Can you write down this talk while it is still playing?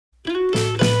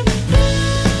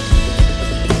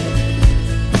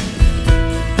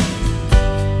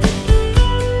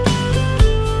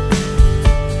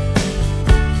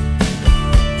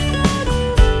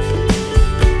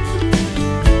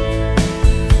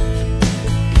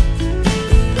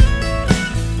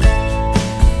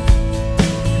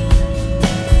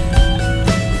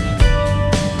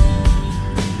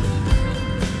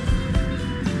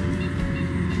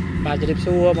bia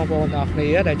xua mà bọn học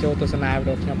này để cho tôi sân ai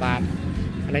được nhà bạn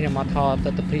anh ấy nhà mà thò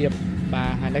tập hiệp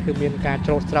và anh ấy cứ miên ca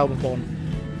trâu sâu một bọn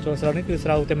trâu sâu này cứ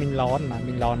sâu cho mình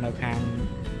lón ở hàng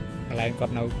lại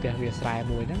còn nấu tiền việc xài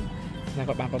mùi đó nên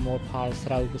còn bạn có một phò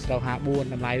sâu cứ sâu hạ buồn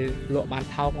làm lại lụa bàn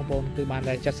thau một bọn từ bàn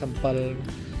đây chất sample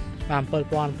bàn per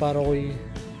quan per rồi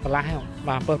lá không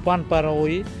bàn per quan per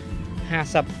rồi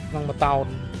 50 ក្នុងមួយតោន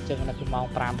ចឹងណាគឺម៉ោង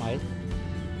 5 ហើយ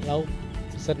lâu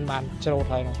សិនបានច្រូត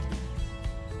ហើយនោះ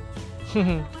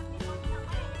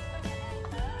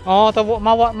អូទៅម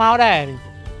កដែរ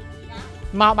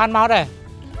មកបានមកដែរ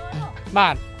បា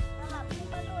ទ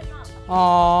អូ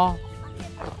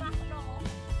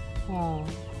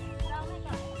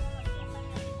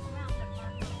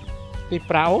ទី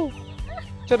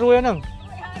5ចិត្តរួយហ្នឹង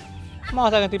មក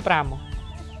តែទី5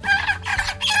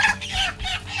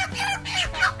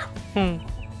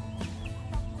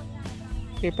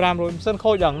ទី5រួយមិនសិន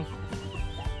ខូចដល់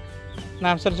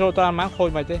ណាមសិនចូលទៅអានមកខូច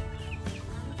មិនទេ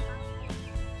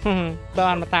ទៅ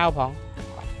អានមកតាវផង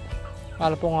បាទ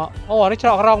លពងអូនេះច្រ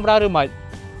ករងដើរឬមិន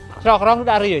ច្រករង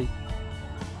ដាក់រី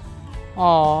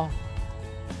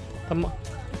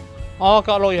អូ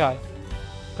ក៏លុយហើយ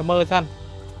ទៅមើលសិន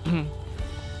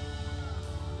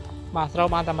បាទត្រូវ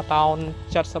បានតែមួយតោន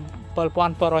77,750ប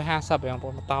ងប្អូ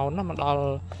នមួយតោនណាមិនដល់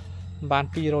បាន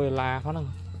$200ហ្នឹង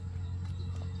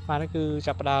បាទនេះគឺ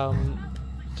ចាប់ផ្ដើម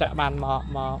ចាក់បានម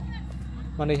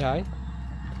កនេះហើយ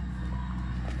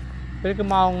ពេលគឺ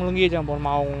ម៉ោងល្ងាចចឹងបង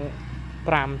ម៉ោង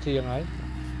 5 ជាងហើយ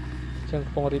ចឹង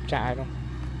កំពុងរៀបចាក់ហើយនោះ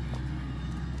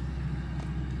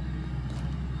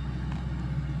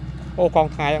អូកង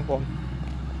ថ្ងៃបងប្អូន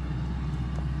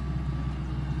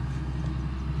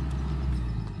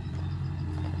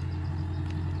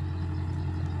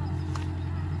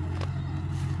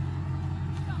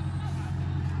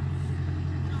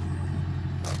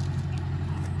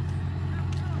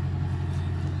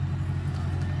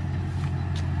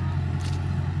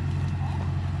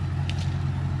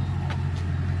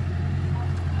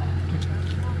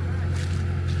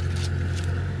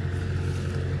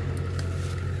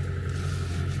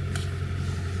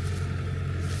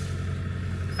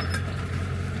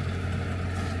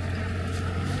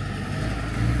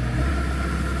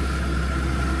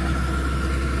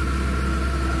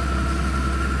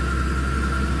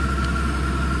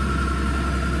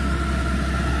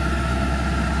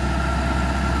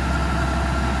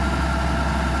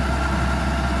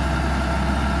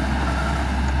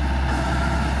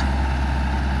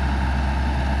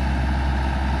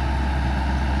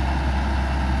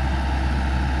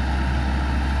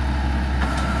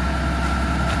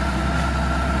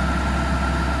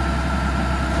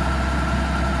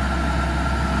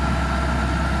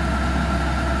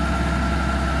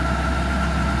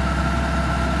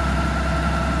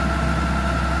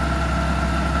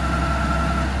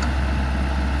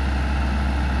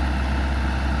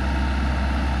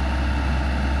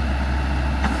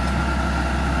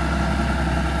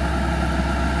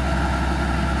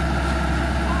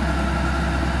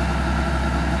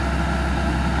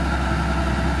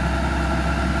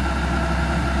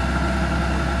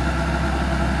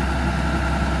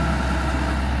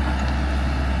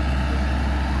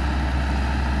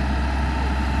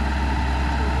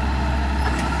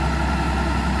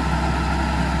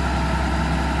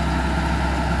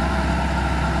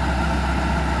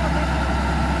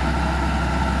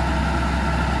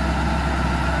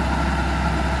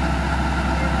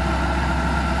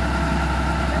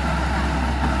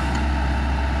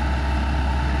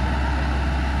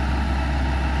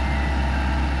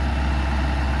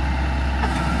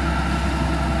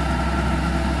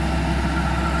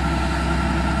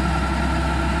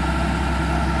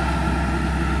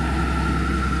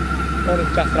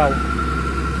ចាក់ត្រូវ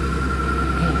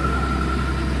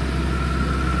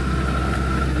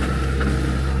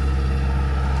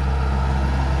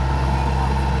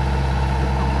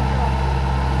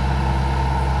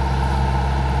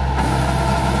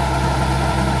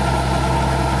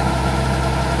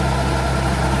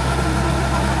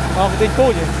អូគេទិញពូ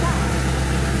ជ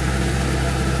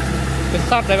គេ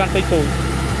សតដែរបានទិញពូជ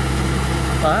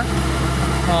បាទ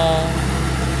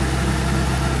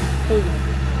ពូជ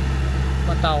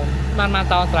មកតោនបាន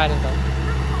តោនស្រ័យនឹងទៅ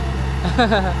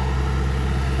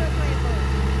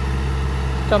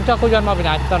ចំចោះគូយន់មកពី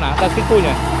ណាតើណាតែទិញពូជ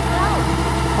ហ៎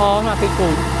អូមកទិញពូ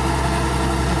ជ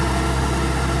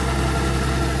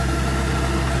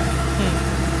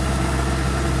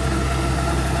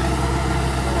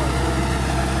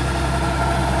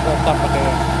តបទៅ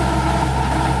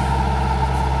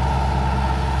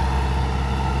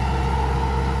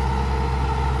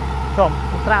ចំ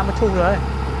ត្រាក់មកឈូសrồi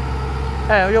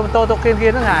ê vô tô tô kia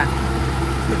kia nữa hả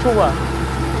chua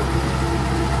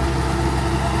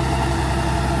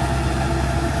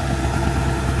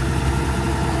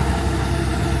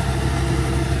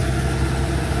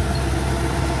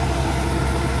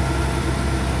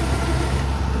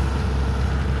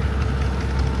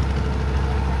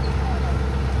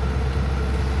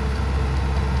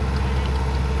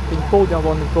pui cho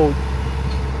bọn mình pui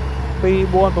pi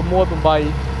buôn và mua và bày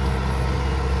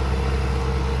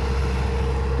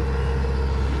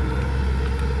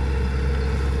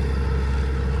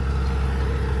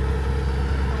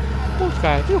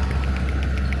cái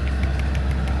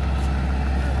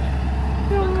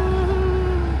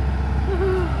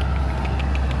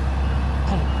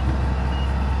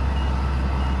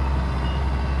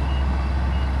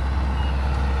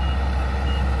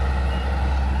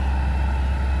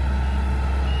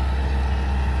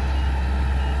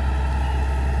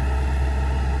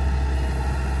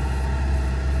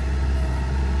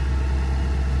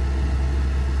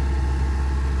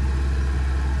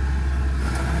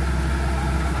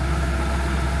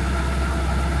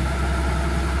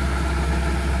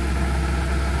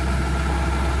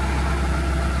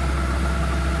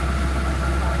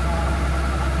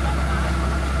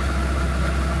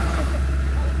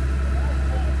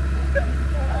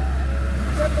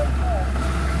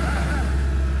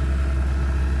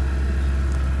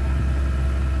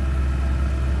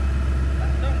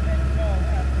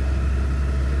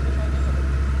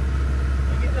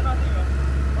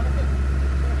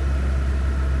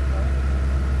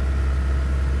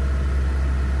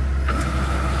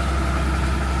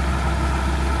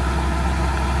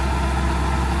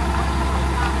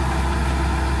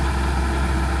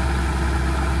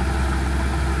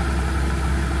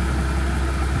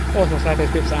ô sổ sai tới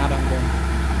tiếp xa đang rồi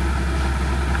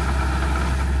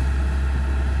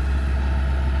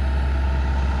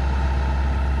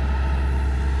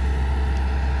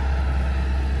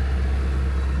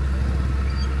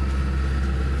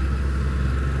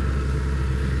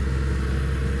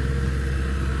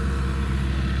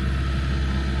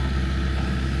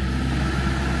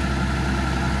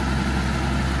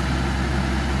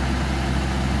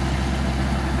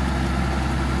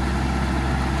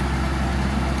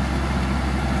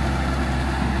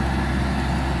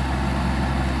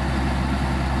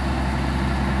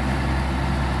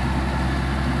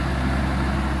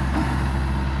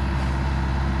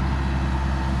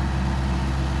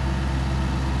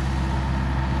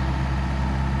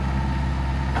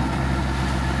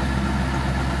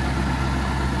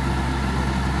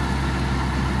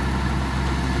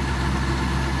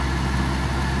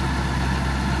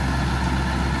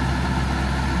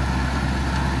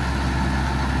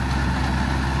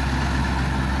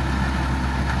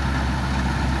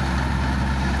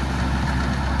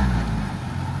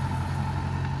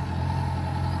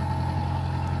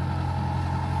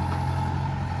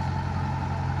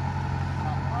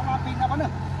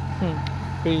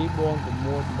pi buông của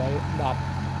mua đấy đập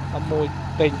tao môi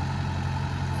tình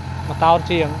mà tao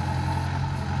chiềng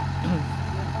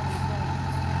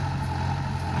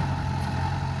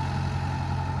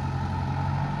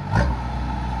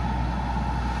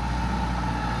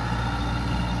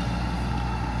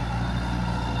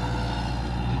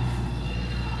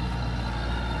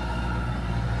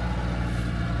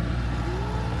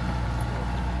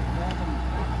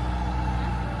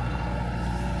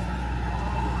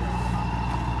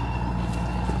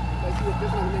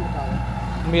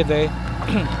miệt đấy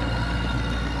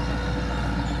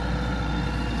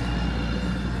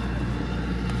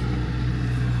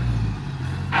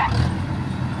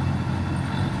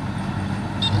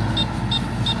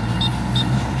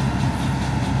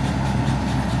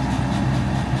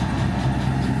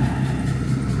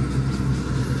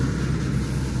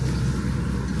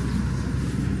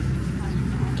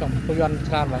trong tôi ăn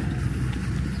sao vậy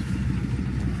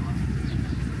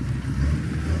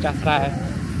chặt ra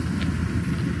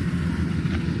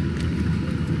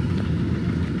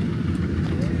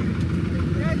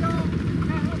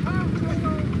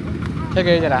thế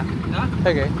ghê vậy đã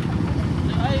thế ghê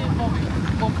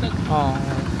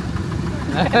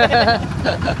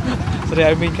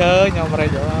rồi mình khơi nhau mà đây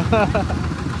chỗ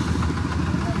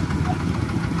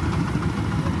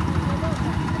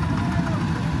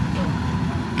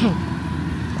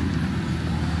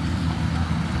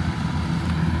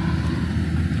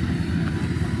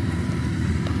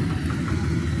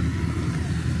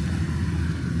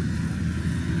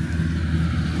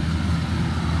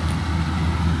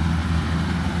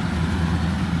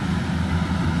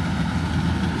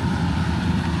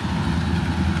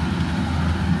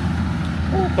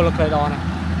con lộc đỏ này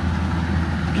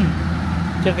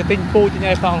trên cái tinh phu cho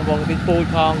nhai phong một cái tinh phu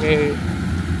phong cái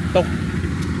tục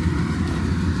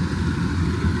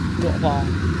lụa vòng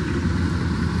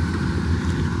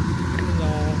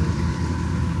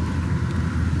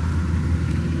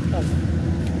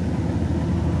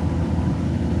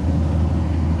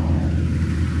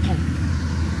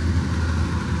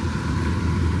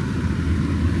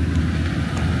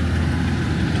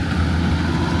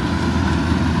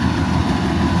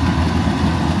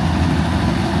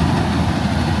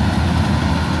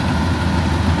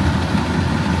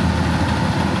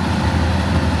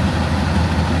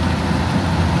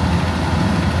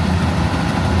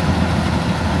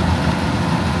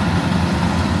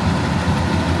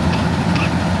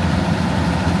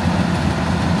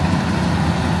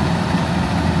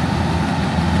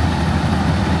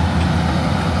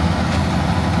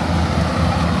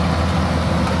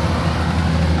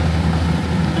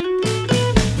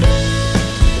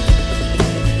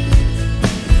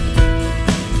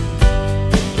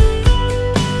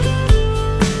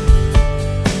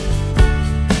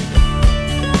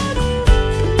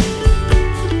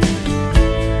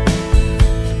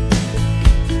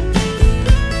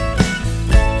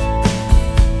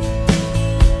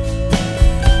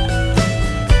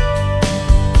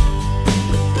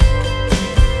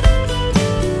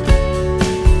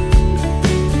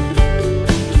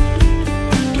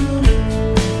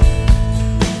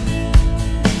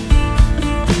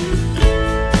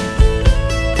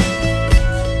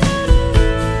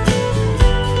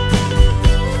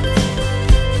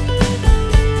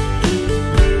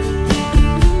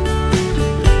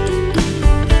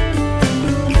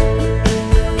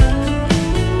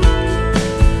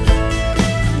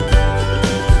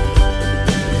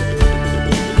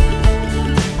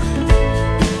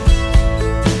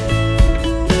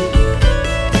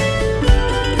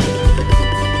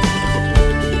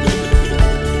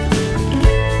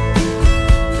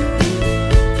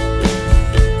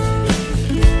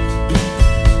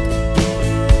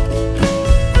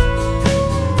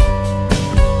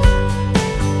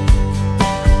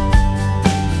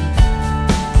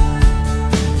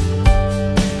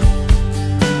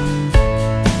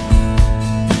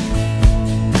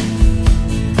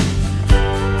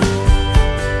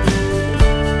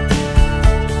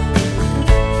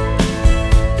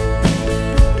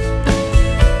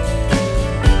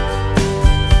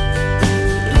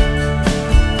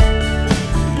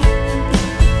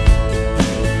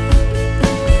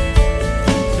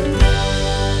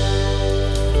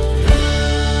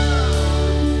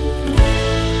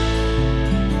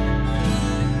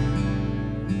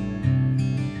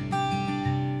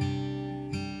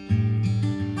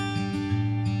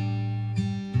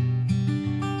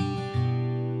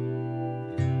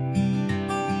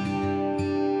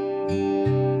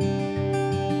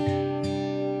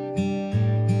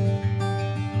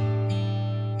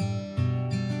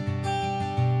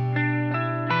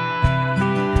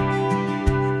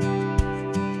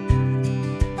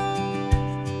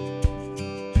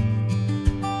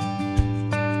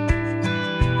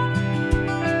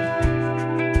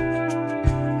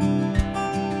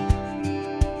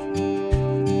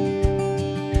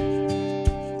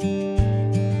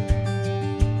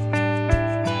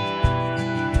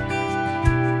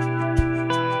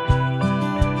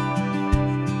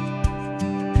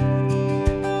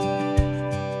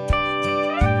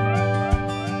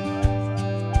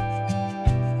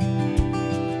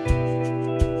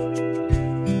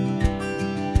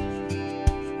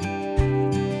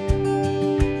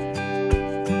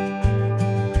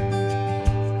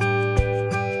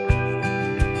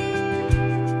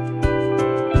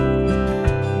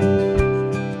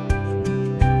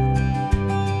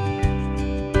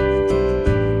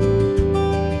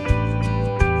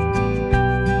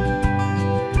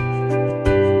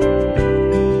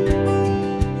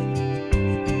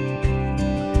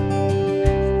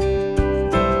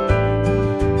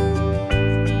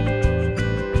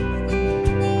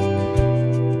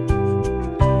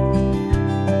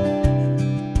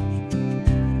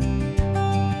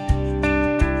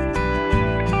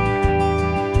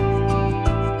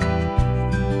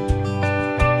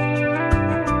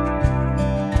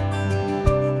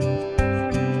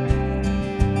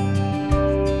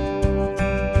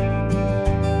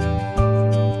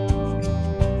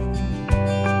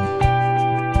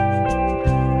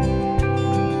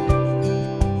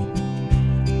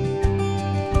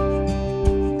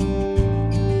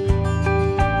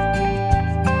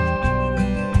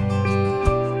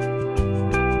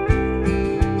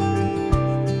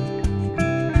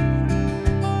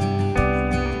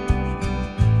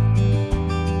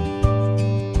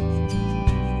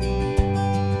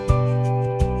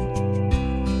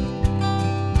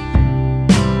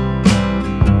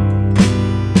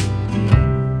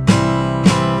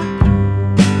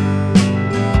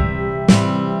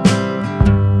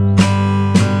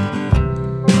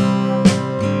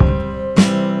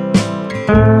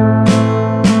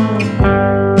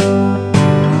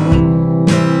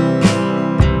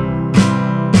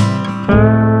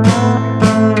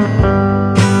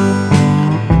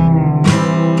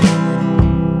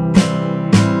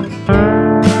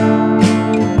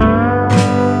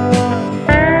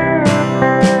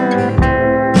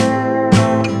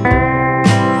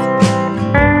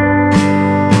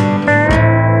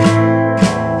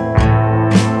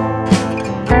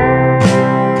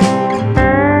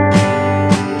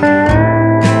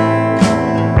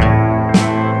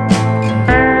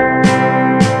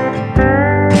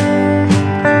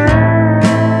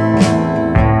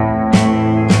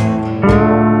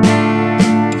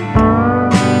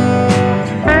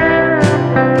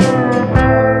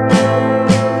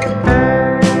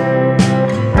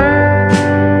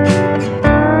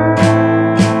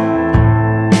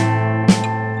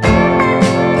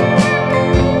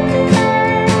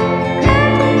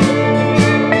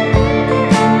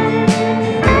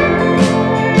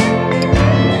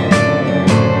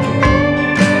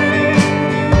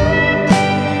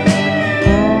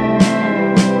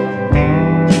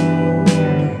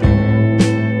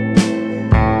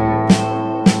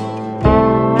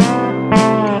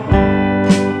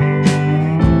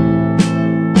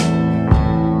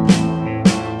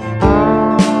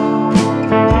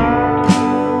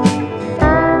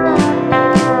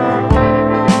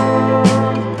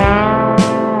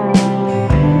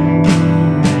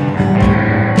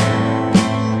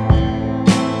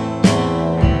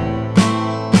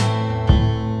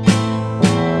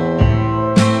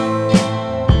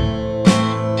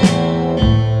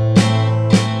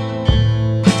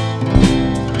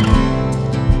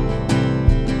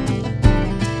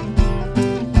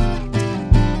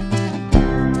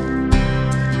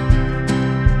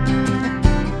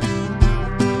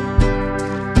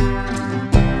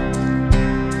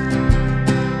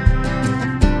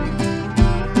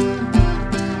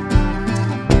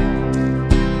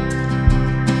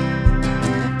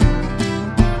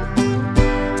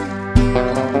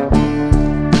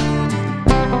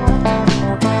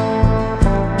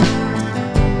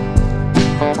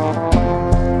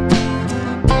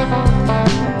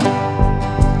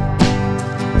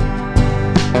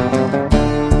អ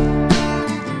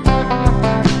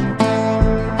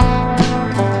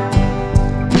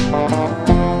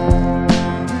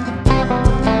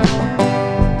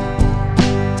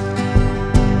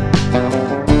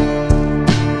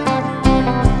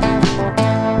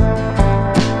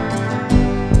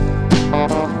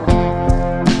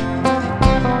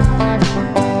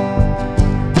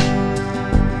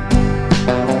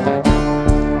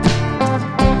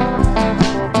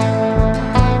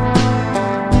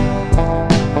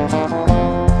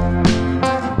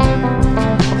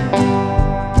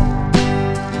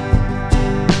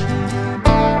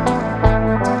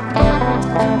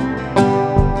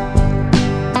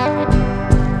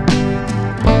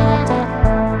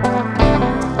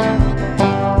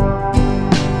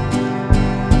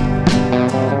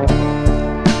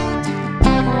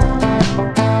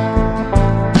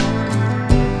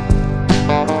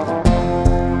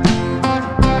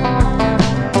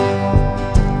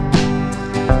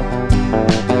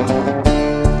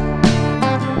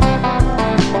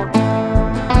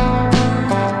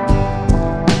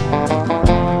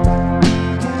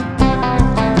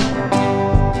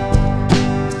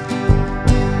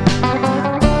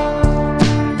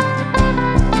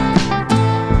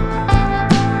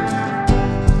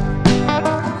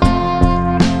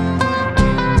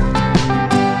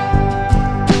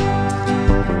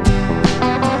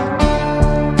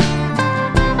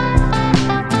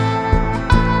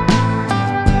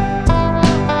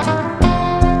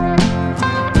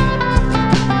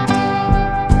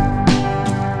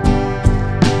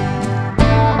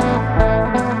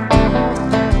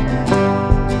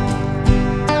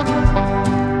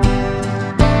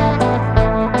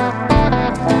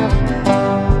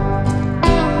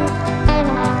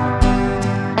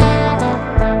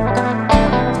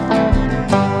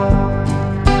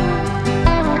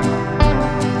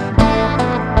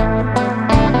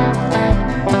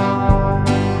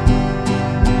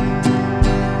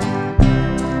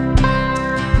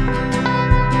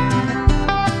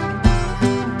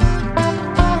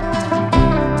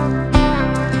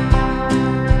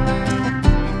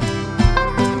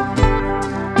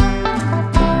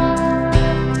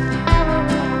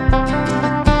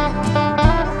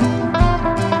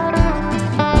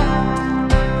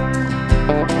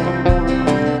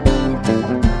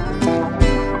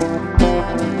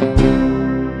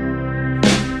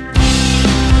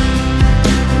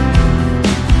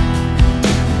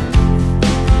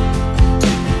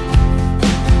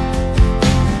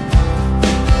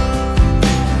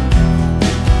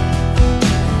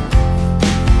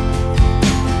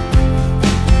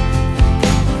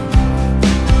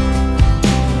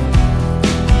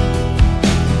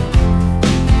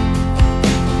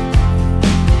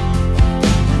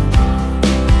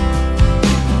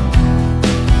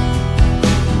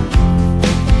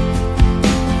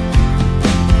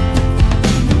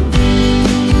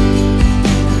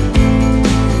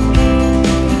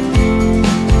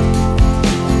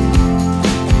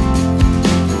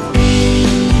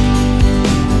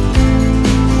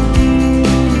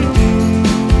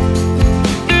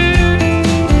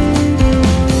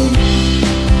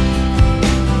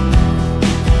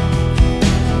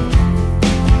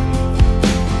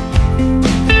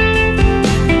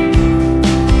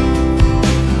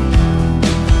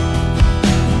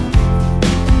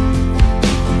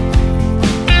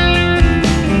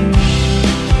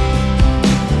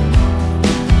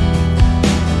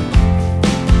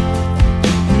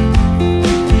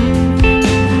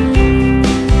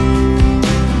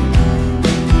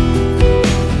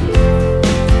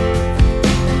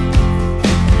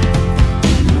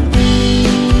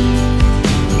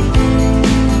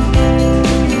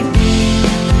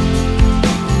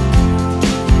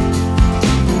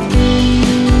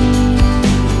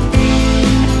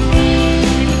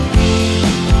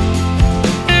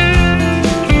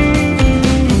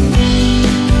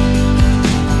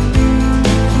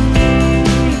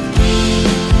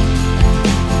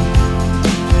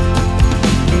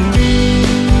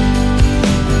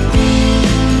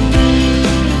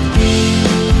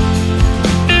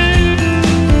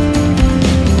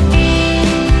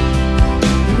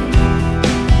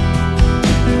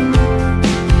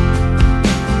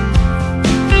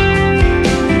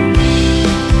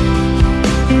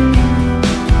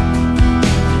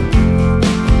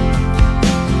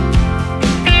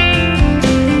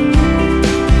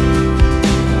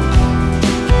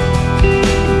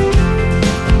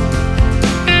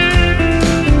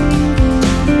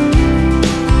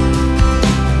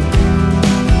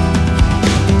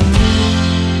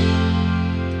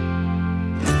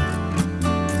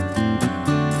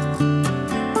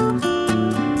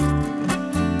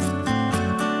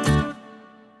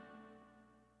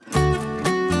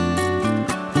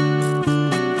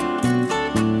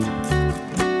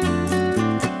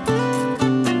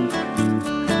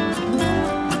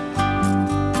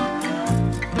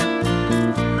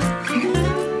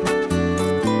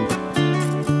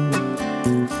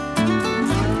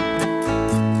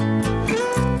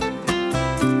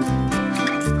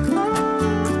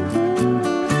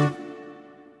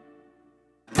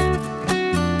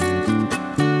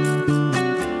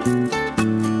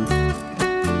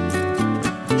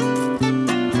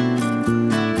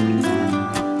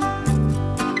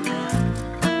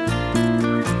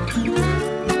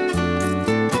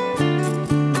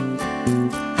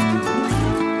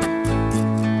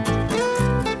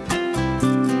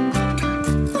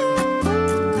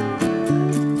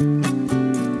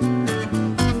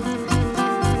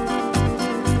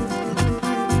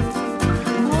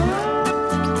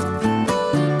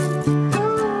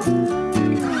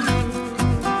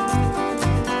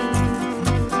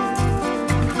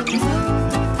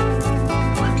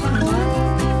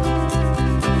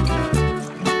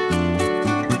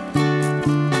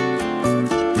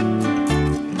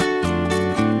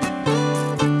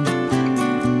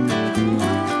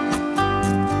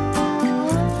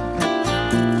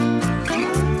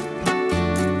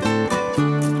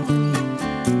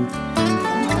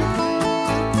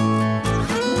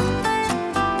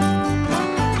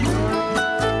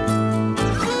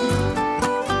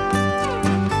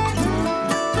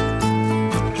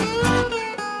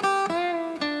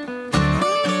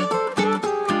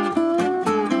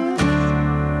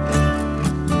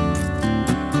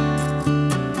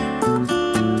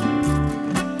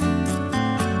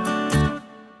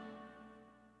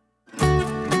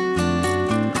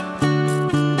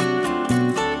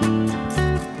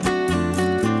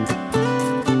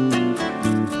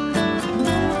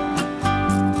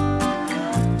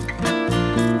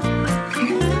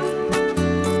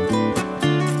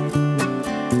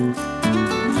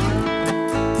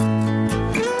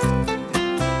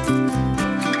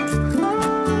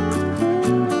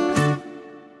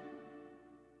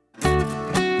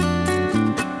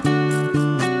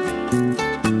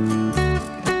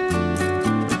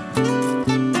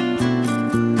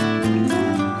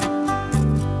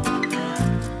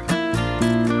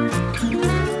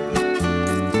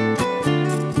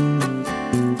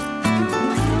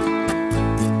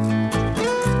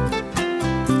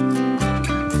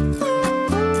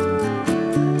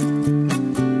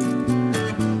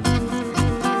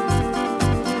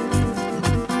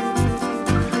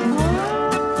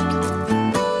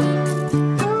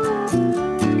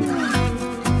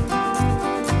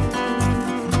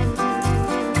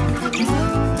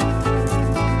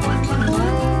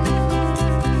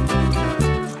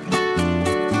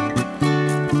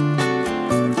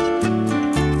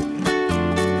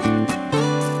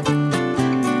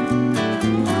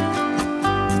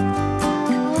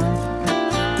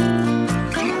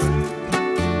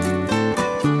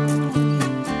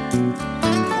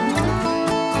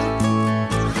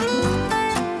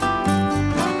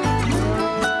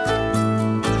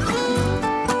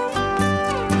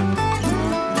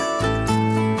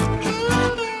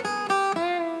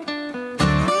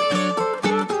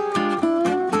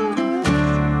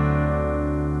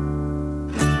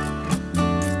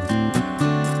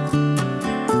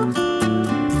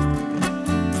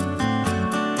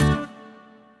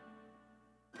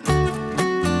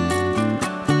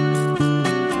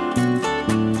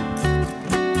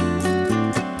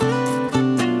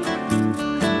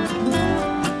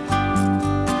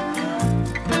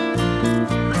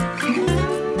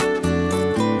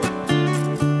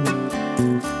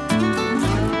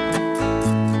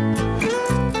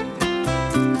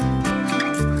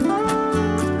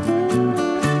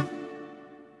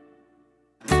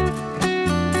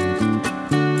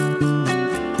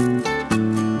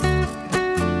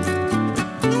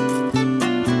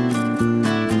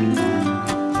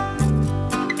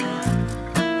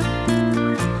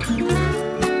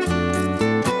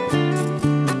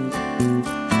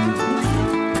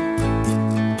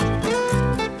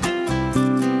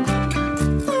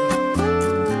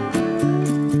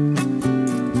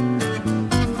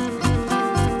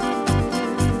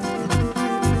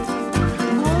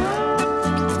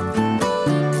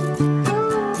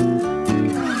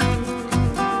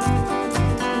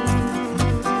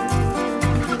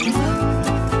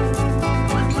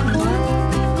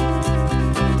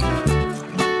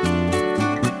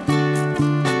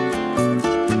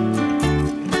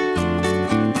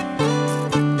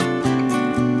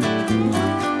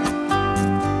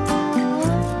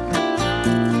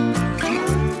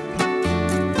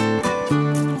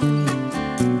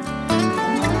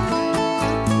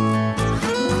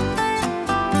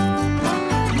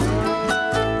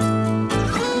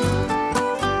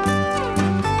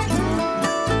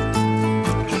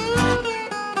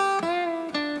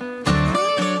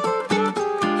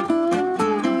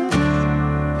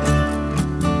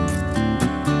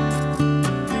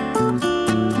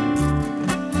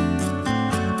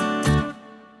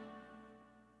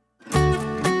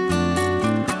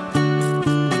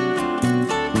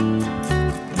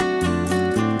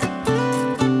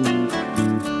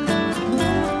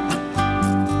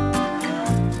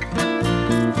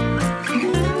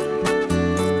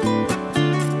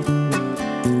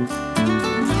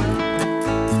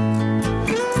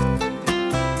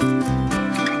ឥ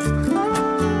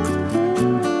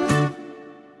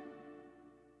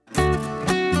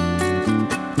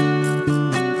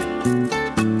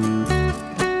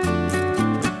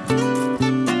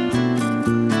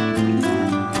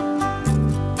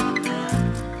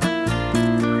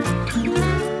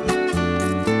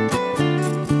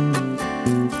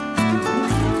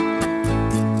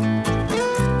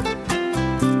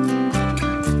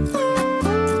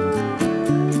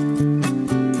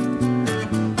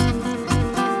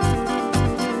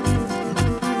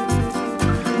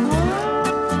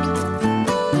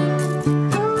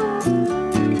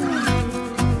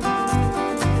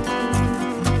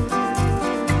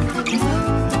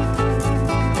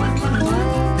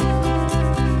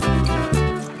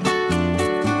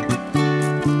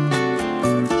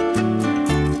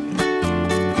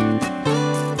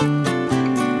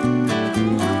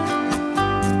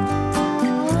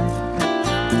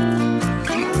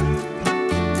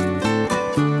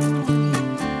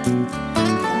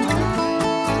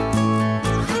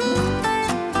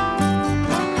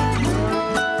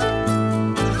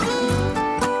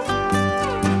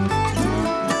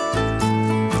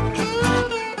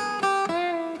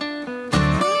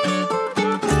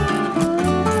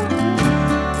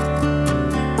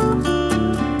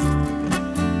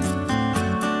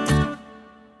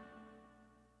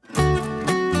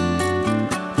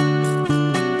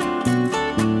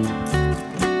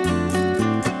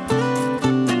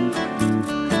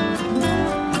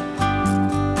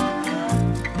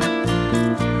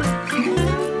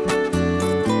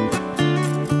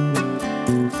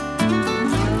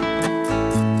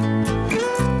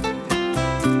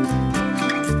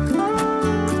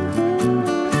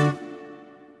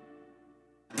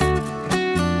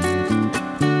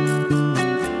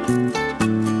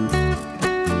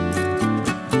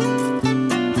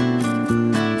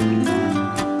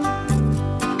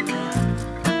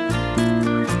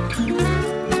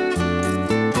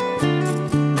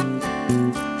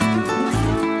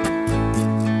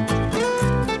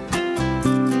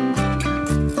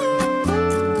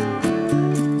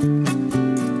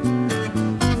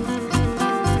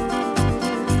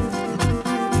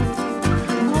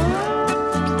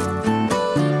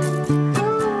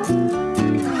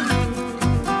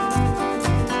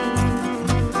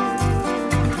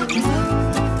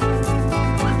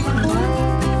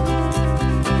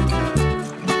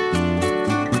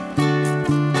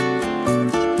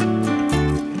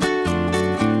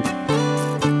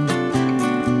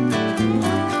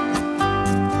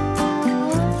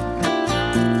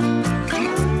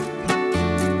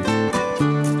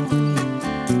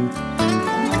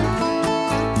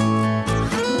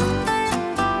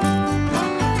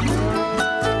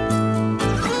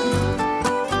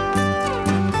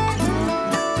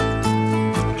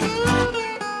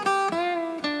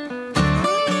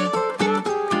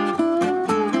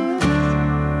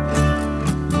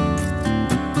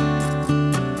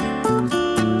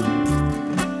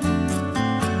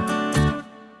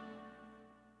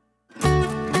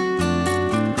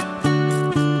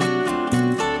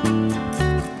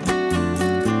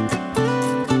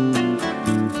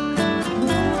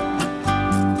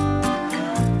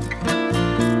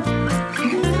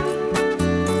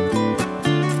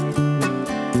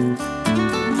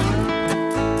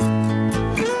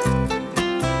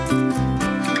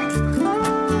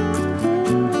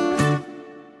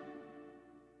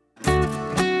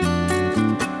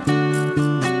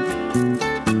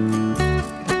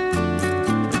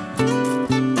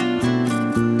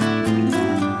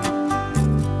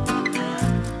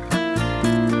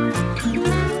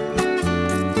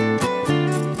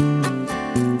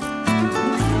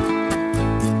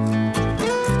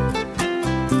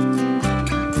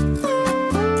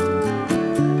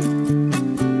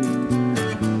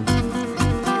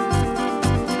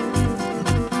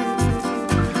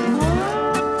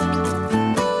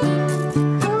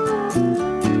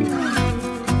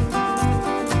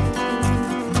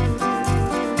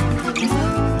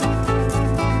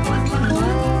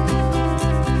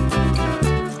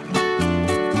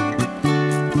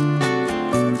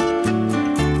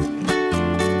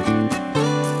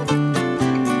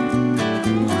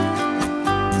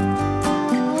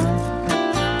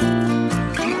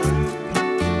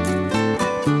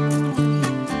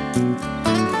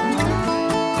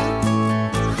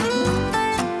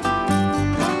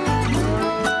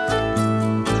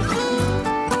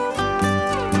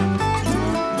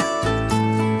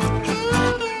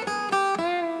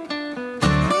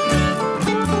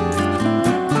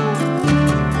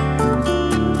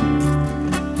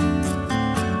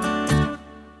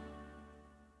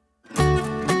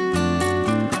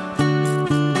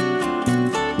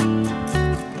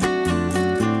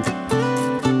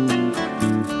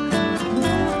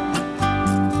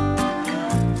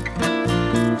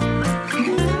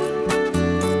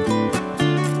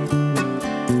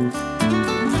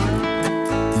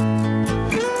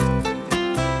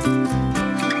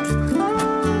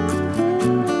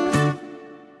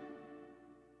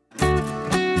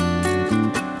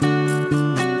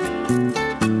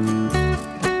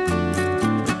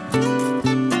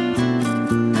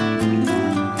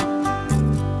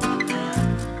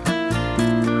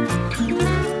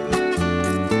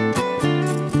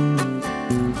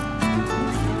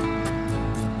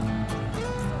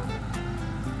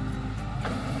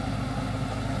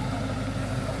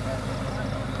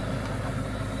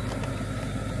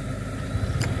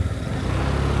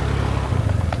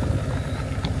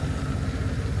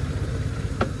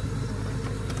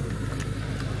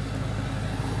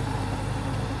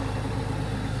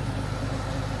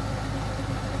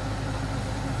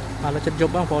là chất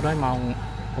giúp bác phố đấy màu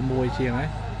có mùi chiều ấy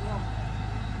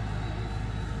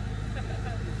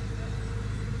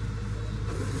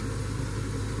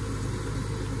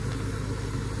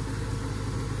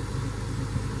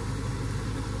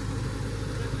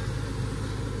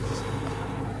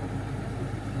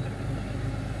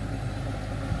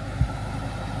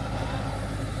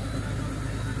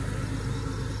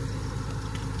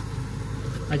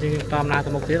anh chỉ tóm lại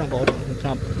từ một tiếng đồng hồ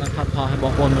chọn nó thật thò hay bỏ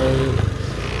con rồi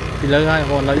thì lớn hay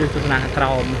còn lấy cho nàng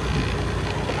trầu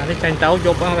anh ấy tranh tấu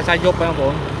dục nó sai dục bao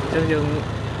bộ chứ dừng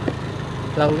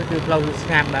lâu cái lâu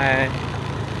ngạt này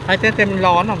hay thêm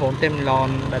lon nó cũng thêm lon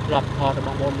để lọt thò từ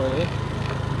bằng bồn mới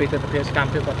vì từ phía cam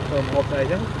phía quạt một này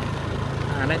chứ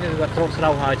này thì quạt trộn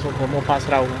sâu hơi trộn của một pha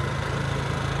sâu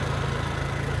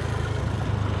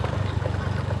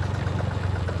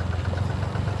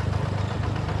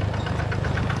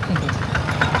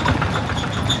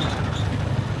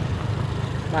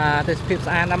và từ phía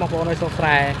xa nó một bộ nơi sông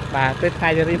sài và tới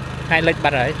hai lệch bật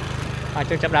đấy và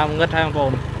chưa chấp đồng ngất hai một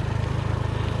bộ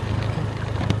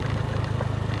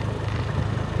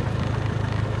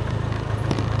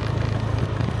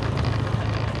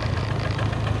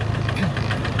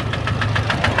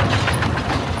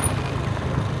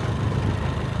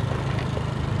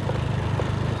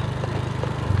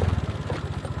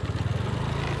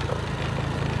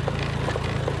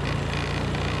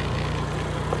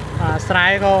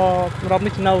sài có rộng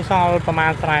nít nâu soประมา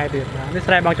ณ sài được nít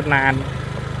sài bằng chục nàn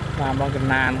và bằng chục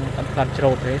nàn toàn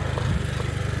trộn thế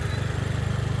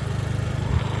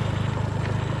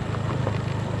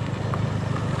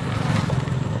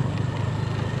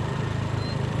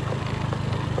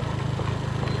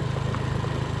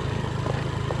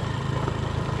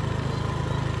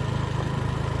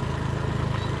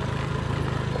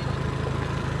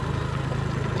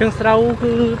chương sâu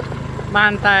cứ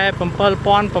ban tay bấm roi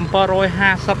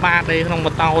 50 bát đây trong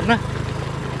một tàu nữa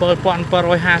bấm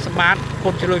roi 50 bát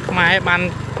cột chơi lôi máy ban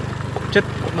chất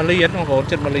mà liền không có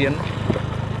chất mà liền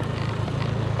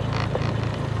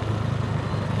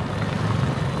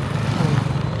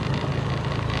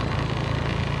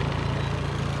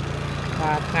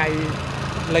và ngày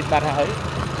lệch bát ấy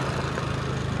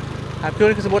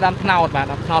chưa cái số đam nào bạn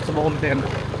đam nào số hôm tiền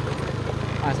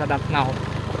sao đam nào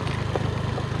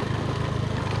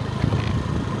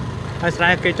hay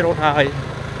sai cây trâu thời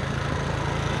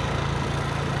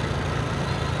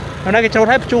hôm nay cái trâu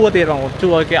thép chua thì rồi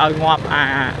chua cái ơi ngọt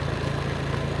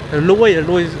lui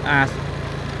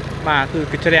mà từ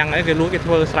cái tràng ấy cái lúa cái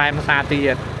thơ sai mà xa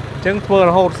tiền chứ thơ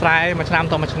là hột sai mà năm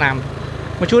to mà năm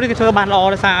mà chú đi cái thơ ban lo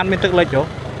nó xa ăn bên tức lệch chỗ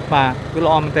và cứ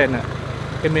lo mình tên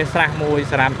cái miếng xa môi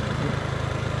xa làm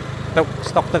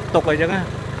tục rồi chứ á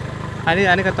anh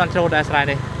ấy cái toàn trâu đã sai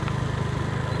đây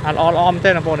lo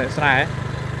tên là bộ này sai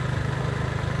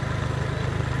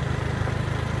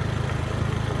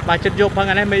bà chất dục bằng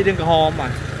anh em mấy đừng có hòm mà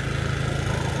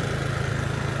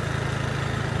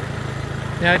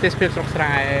nhớ tới spirit sọc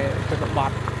sài cho nó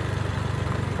bọt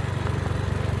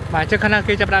bà chắc khả năng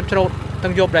khi chấp đam trộn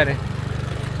tăng dục đây này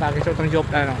bà cái trộn tăng dục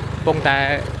đây nào bông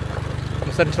tại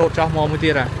một sân trộn cho mò mới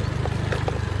tiệt à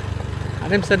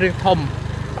anh em sân riêng thông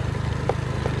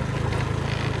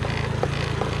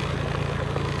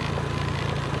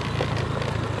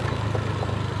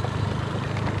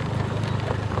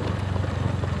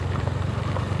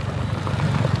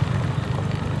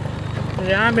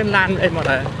giá bên lan em mà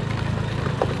đấy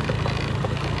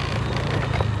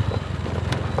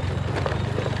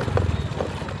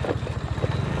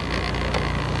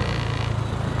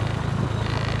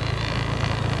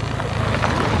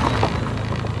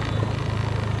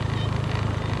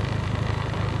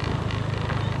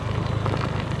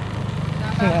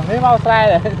mấy mau sai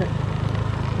rồi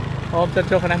ôm chân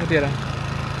cho khả năng một tiền rồi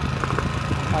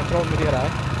mà trộn một tiền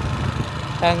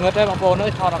đấy ngất đấy bằng bồn nữa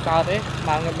cho nó cao thế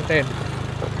mà ngất một tiền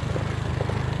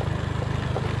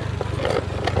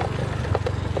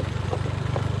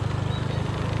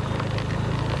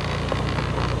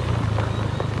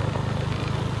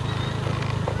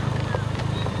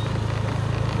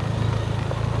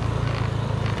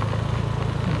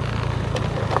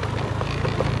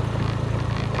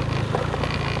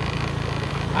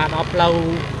nó lâu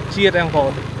chia ra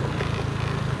hồn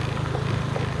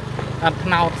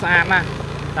nào xa nè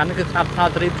đánh cái nào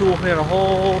trip chua hay là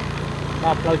hô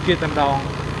nó lâu chia tầm đòn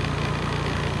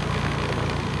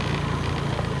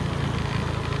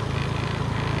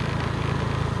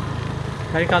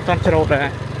thấy con toàn trộn rồi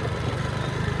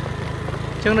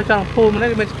chứ nó trong phun nó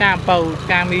bên cam bầu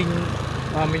cam mình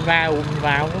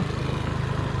vào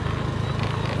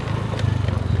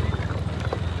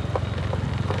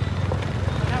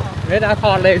đấy đã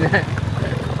thon lên này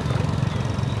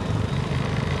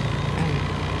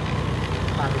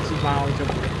chỉ vào chụp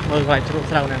mưa gọi chụp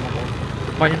sau này mà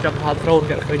bao nhiêu trong hot drone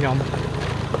cái khơi nhóm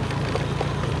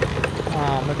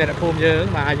mà cái đã phun dơ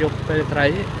mà dục về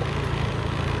thấy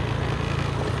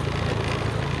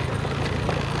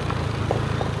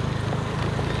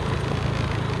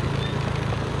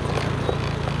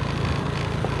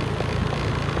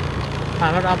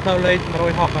nó đâm sâu lên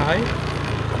rồi học ấy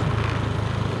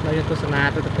đây là tôi sẽ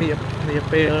nà tôi tập hiệp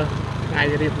về ngày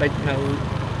điệp lịch nào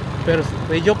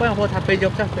về giúp ấy không thật về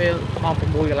giúp chắc về mong phải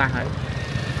mùi là hả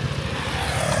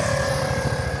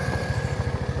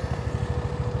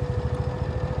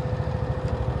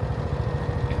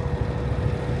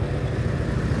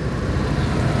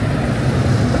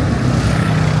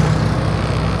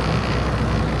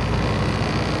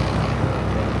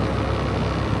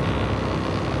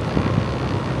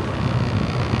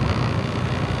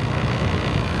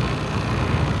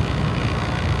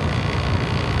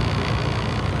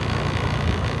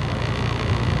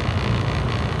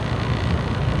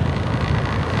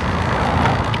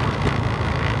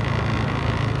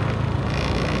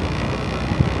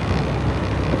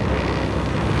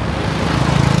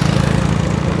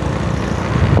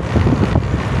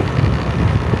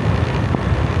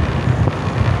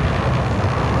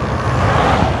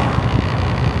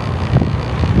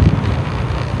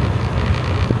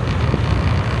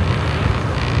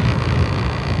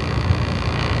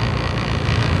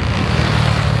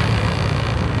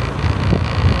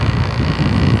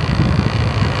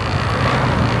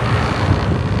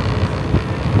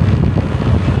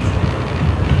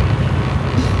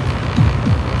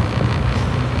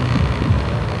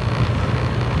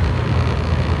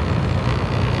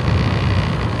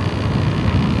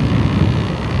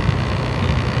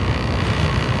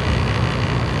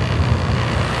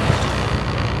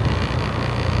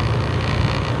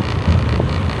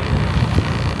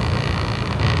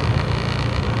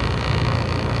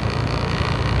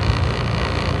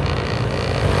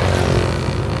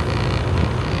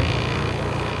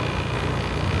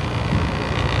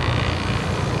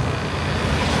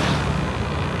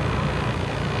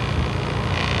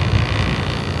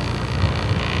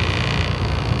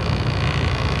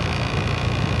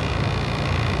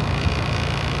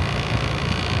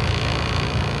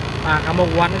cả một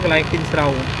quán cái này kinh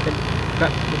sầu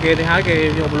kia thì hái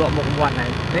cái dùng lụa một quán này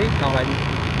đấy còn lại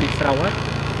bị sầu á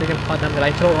thì em coi tầm cái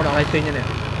này trâu nó lại kinh như này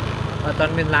ở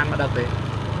toàn miền Nam mà đặc biệt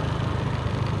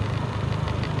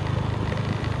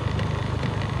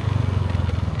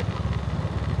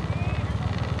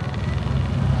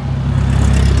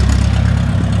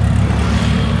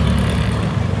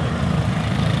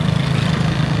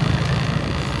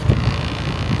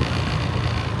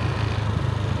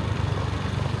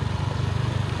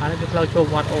เราชม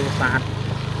วัดโอสาน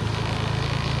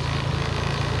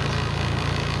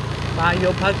บายโย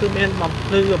พักคือเมียนบำ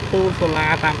ซื้อปูโซลา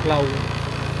ตามเรา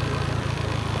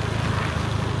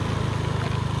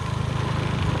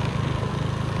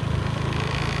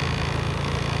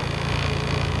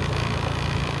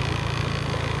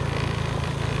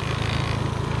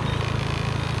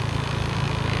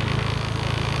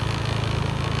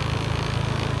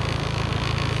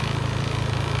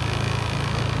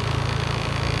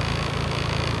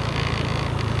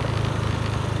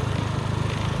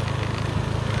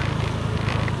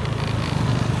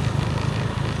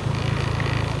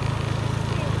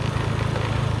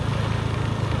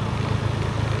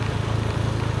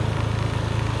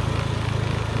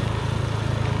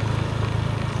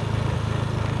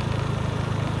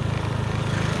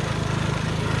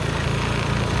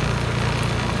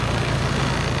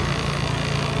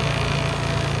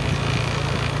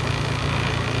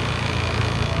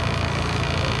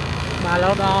แ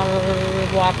ล้วก็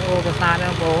วอล์กโอประสานน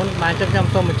ะผมมาจนจ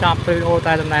ำตัวมันจับคือโอต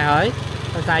ายตรงไหนเฮ้ย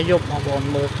ตายยุบของผม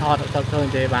มือทอดตะเกิน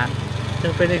เจบานจึ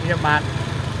งเป็นอีกอย่างบาน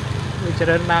วิจา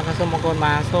รณ์มากกับสมองคนม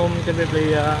าส้มจนเป็นเรี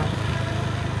ย